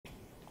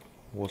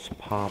What's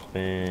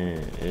poppin'?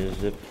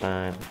 Is it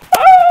fine?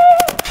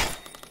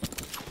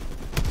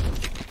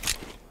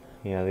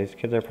 Yeah, these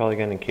kids are probably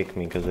gonna kick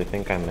me because they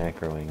think I'm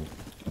macroing.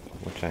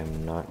 Which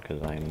I'm not,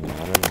 because I'm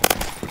not enough.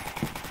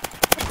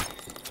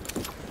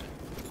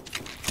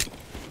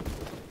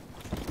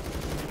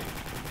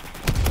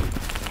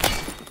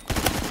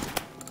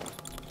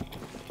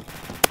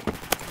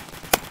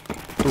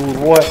 Dude,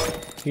 what?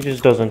 He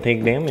just doesn't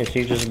take damage,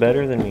 he's just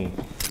better than me.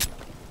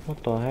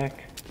 What the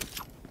heck?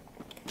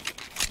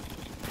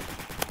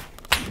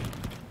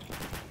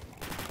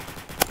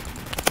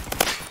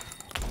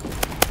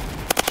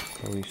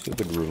 Oh, you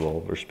stupid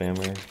revolver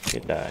spammer.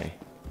 Get die.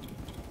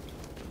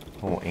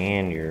 Oh,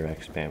 and you're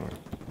X spammer.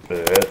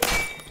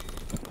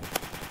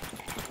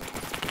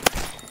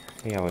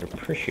 Yeah, I would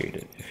appreciate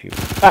it if you...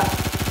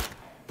 Ah!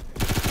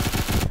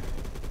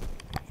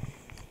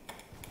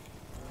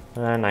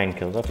 9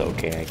 kills, that's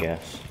okay, I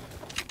guess.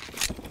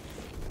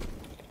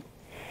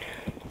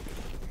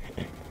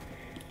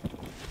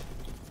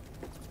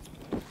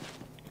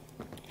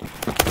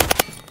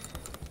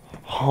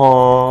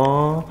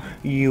 Huh?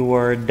 You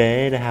are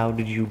dead? How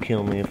did you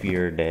kill me if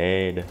you're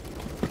dead?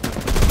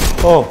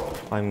 Oh,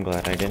 I'm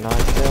glad I did not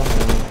kill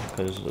him,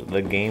 because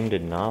the game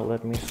did not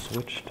let me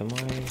switch to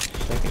my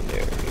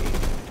secondary.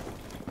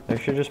 There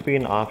should just be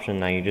an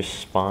option that you just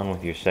spawn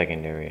with your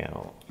secondary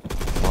out.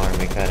 Or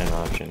make that an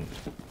option.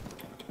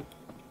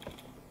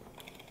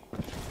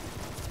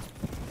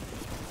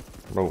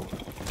 Bro,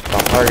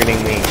 stop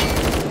targeting me.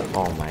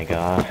 Oh my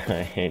god.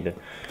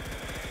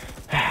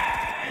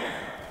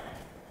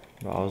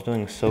 Bro, I was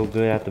doing so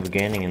good at the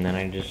beginning and then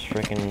I just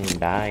freaking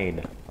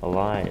died a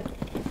lot.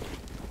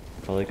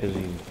 Probably because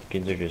these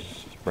kids are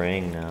just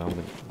spraying now,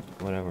 but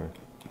whatever.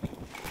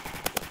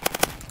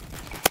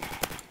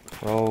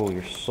 Bro,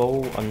 you're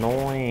so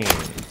annoying.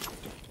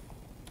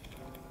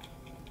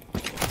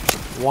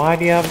 Why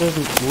do you have to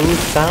lose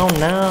sound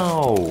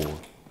now?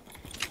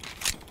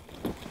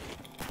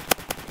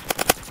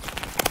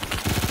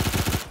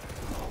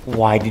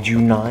 Why did you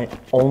not?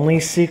 Only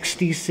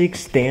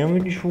 66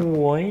 damage?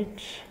 What?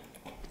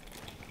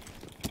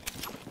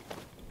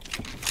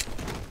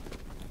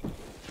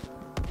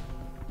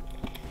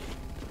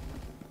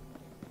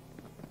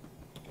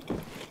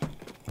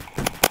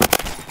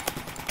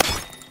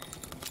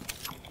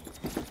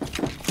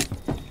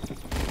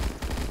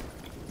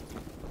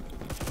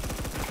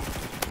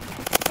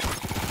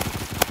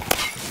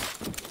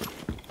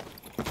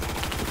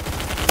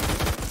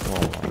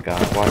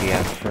 God, why do you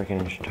have to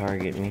freaking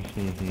target me?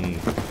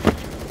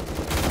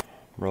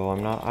 Bro,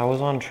 I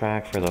was on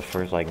track for the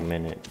first, like,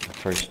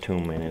 first 2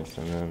 minutes,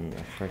 and then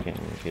the freaking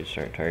kids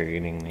start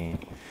targeting me.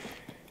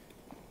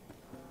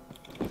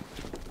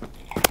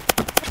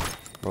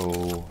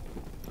 Bro.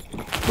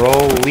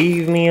 Bro,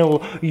 leave me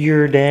alone.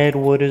 You're dead.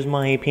 What is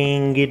my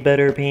ping? Get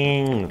better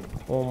ping.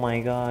 Oh my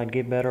god,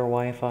 get better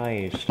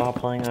Wi-Fi. Stop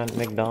playing at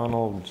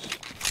McDonald's.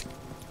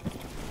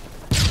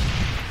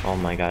 Oh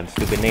my god,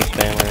 stupid nade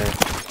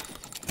spammer.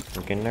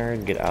 Freaking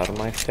nerd, get out of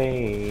my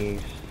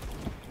face.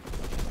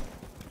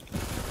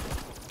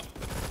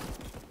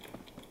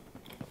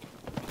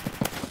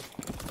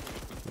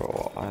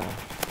 Bro,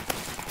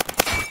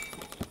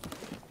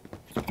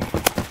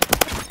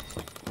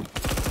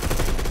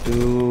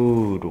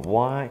 Dude,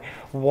 why?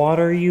 What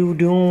are you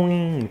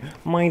doing?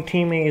 My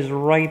teammate is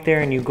right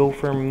there and you go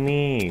for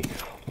me.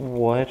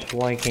 What?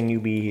 Why can you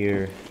be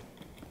here?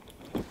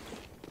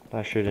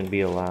 That shouldn't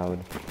be allowed.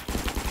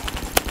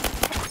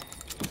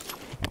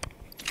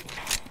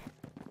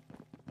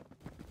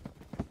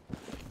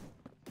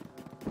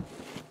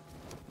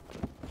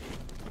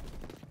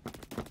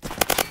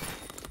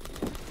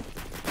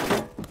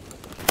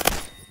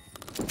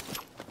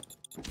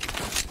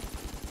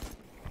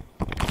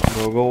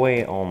 Bro, go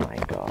away. Oh my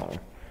god.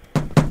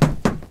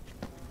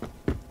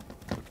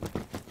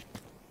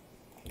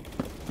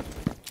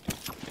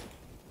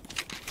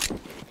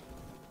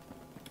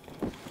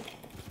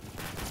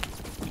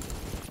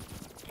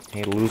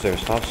 Hey loser,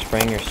 stop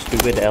spraying your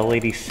stupid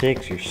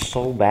L86. You're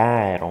so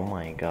bad. Oh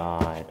my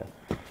god.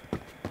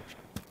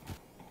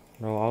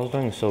 Bro, I was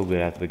doing so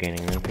good at the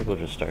beginning, then people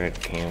just started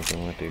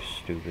camping with their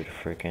stupid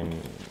freaking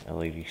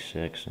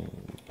L86 and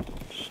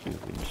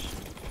stupids.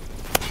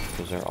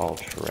 Because they're all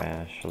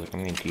trash. So like,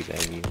 I'm gonna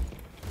teabag you.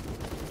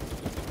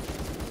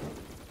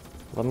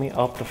 Let me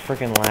up the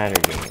freaking ladder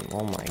game.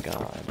 Oh my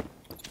god.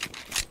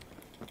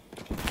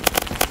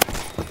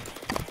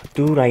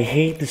 Dude, I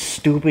hate this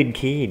stupid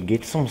kid.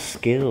 Get some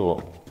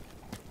skill.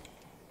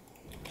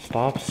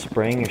 Stop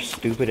spraying your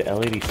stupid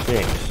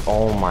L86.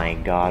 Oh my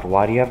god,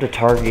 why do you have to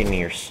target me?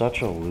 You're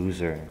such a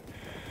loser.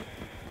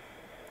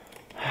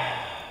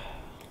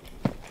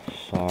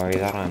 Sorry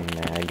that I'm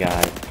mad,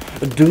 guys.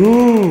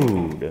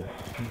 Dude!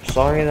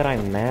 Sorry that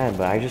I'm mad,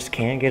 but I just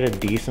can't get a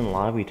decent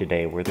lobby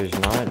today where there's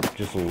not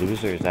just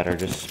losers that are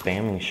just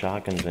spamming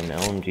shotguns and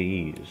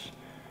LMGs.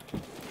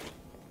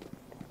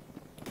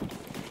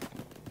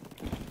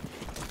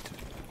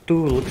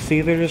 Dude, look,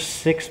 see, there's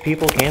just 6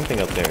 people camping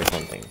up there or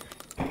something.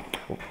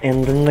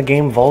 And then the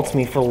game vaults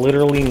me for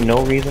literally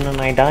no reason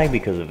and I die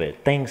because of it.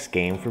 Thanks,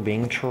 game, for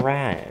being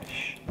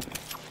trash.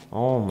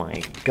 Oh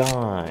my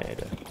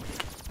god.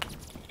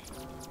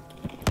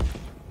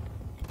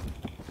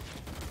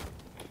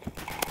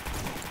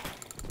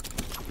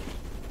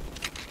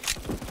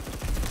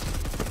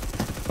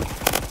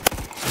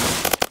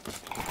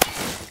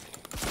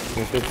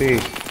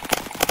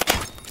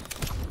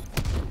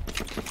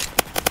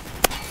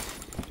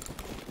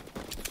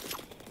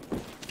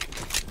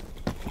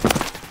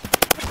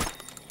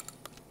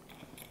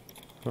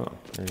 Oh,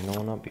 there's no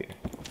one up here.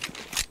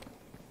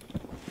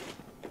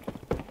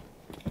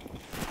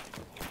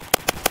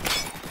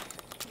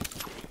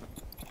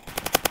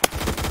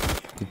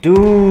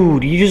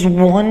 Dude, you just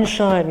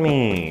one-shot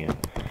me! I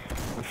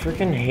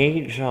freaking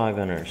hate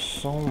shotgunners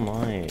so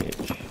much.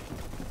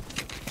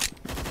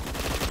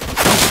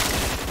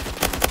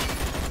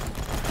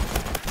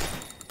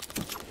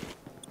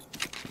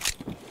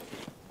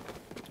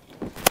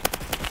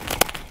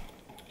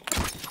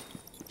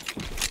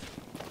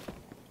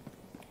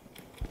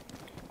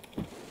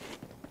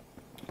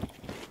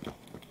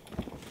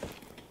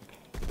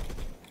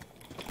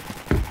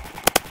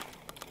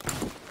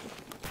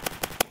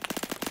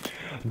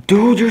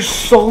 Dude, you're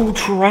so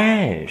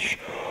trash!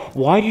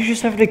 Why do you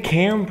just have to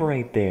camp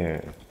right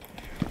there?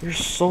 You're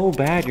so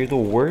bad, you're the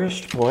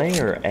worst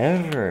player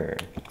ever.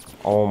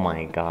 Oh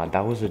my god,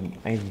 that was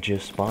I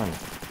just spawned.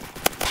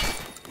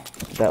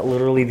 That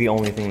literally the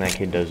only thing that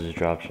kid does is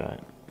drop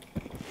shot.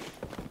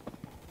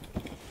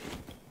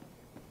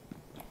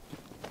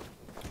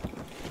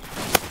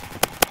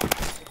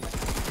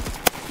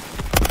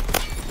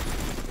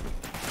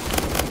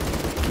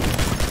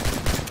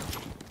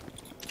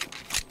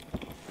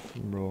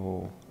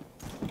 Bro.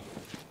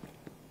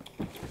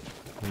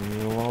 Leave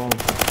me alone.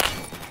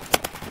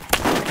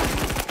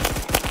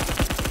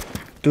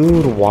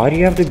 Dude, why do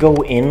you have to go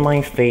in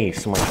my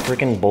face? My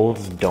freaking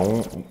bullets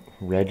don't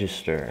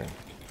register.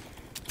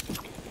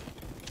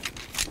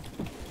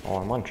 Oh,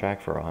 I'm on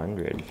track for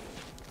 100.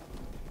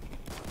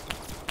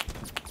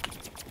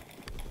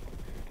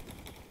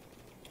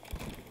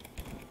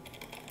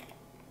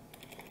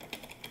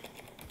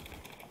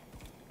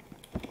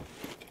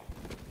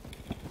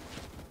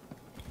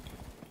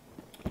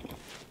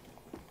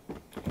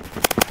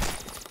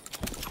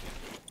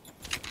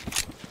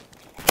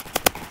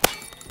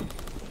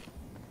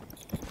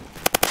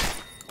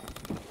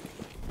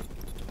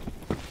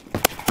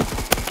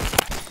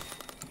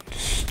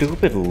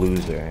 Stupid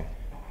loser.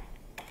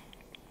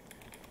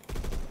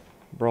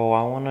 Bro,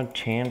 I want a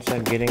chance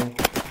at getting...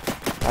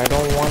 I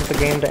don't want the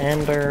game to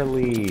end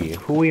early.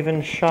 Who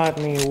even shot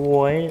me?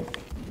 What?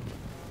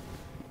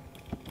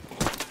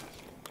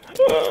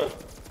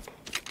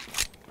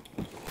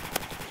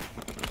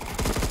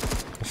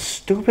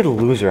 Stupid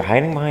loser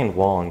hiding behind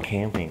wall and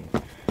camping.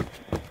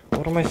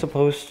 What am I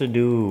supposed to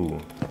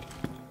do?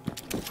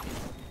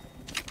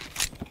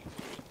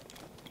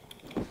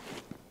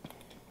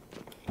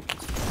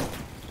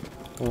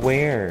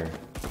 Where?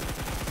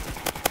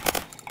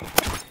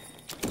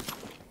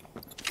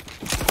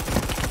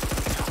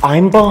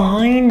 I'm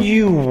behind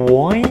you,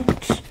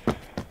 what?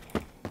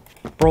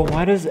 Bro,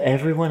 why does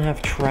everyone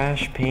have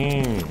trash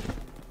ping?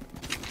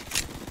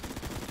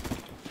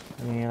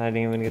 Man, I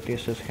didn't even get the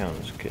assist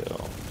count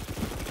kill.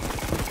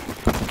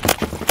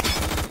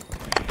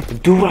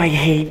 Dude, I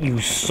hate you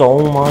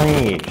so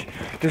much.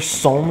 There's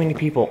so many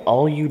people,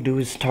 all you do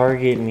is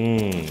target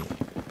me.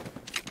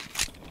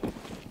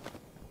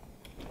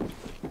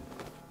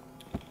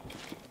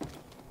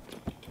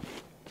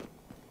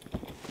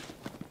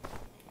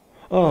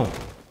 Oh.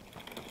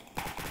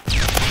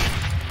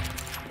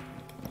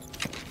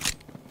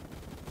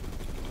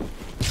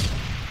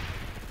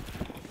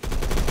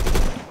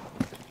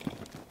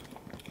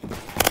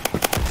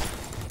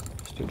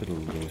 Stupid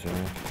loser.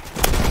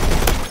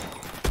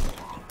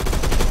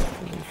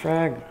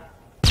 Frag.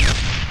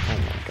 Oh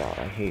my god,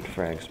 I hate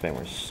frag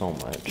spammers so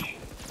much.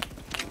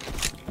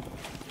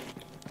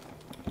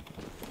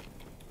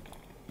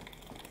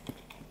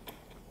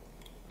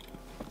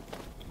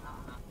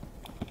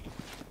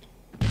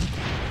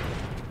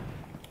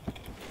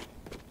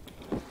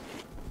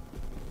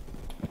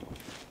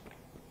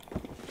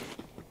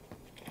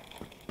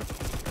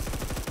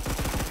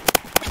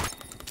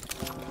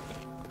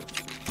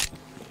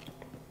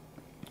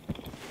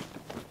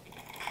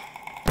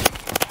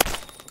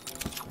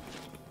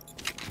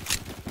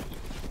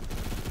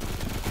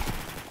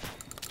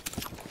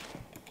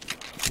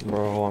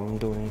 Bro, I'm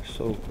doing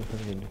so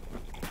good.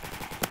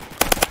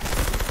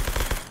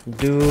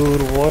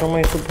 Dude, what am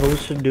I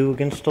supposed to do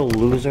against a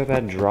loser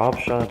that drop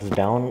shots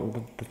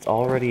down, that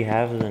already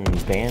has an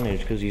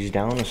advantage because he's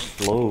down a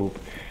slope?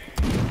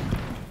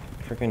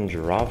 Freaking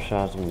drop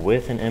shots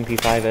with an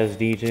MP5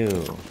 SD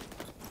too.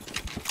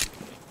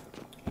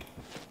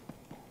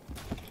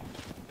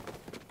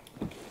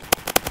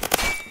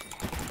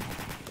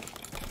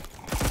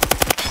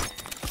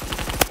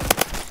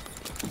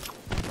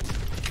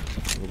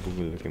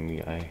 Look at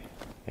me, I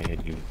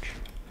had glitch.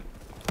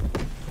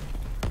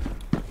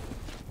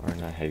 Or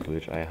not head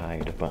glitch, I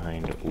hide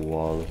behind a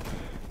wall.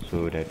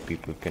 so that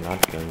people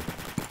cannot kill me.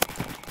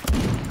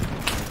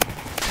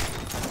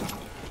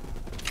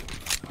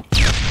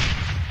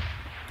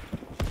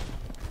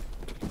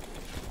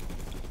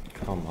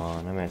 Come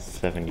on, I'm at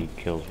 70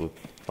 kills with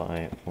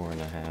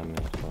 4.5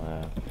 minutes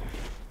left.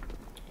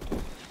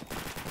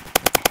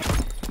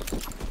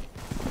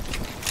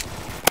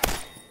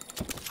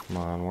 Come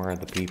on, where are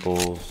the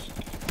peoples?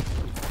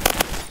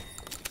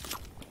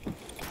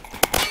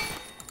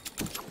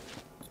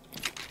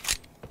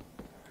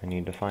 I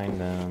need to find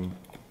them.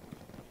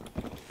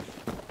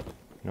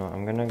 No,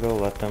 I'm gonna go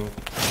let them.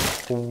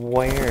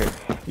 Where?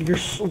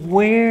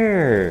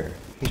 Where?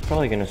 He's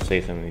probably gonna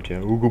say something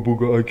to Ooga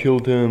Booga, I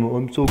killed him.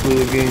 I'm so good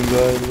at the game,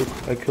 guys.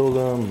 Look, I killed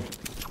him.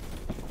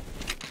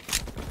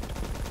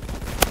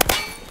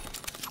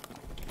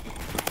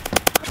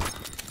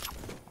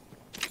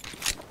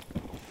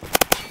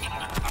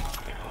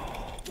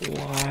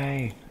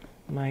 Why?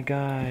 My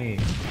guy.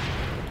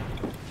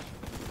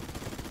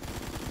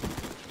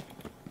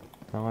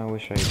 Now I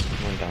wish I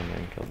went down there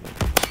and killed him.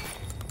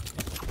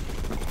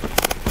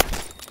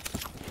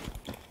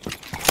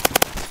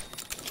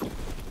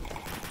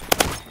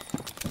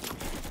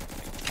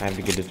 I have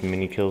to get as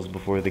many kills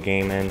before the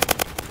game ends.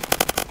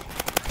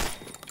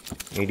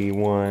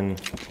 81.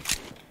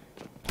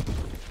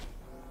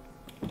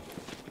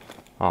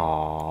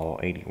 Oh,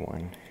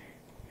 81.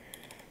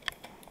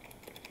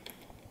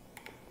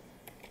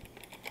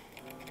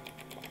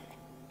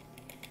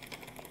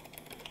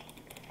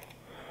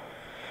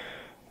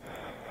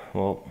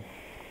 Well,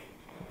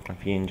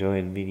 if you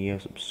enjoyed the video,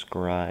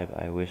 subscribe.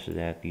 I wish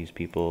that these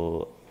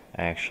people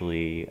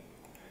actually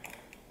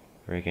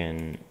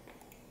freaking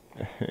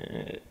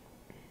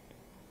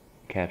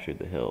captured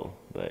the hill,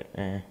 but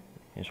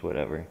it's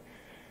whatever.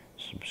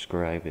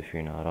 Subscribe if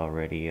you're not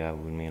already. It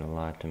would mean a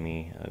lot to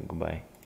me. Goodbye.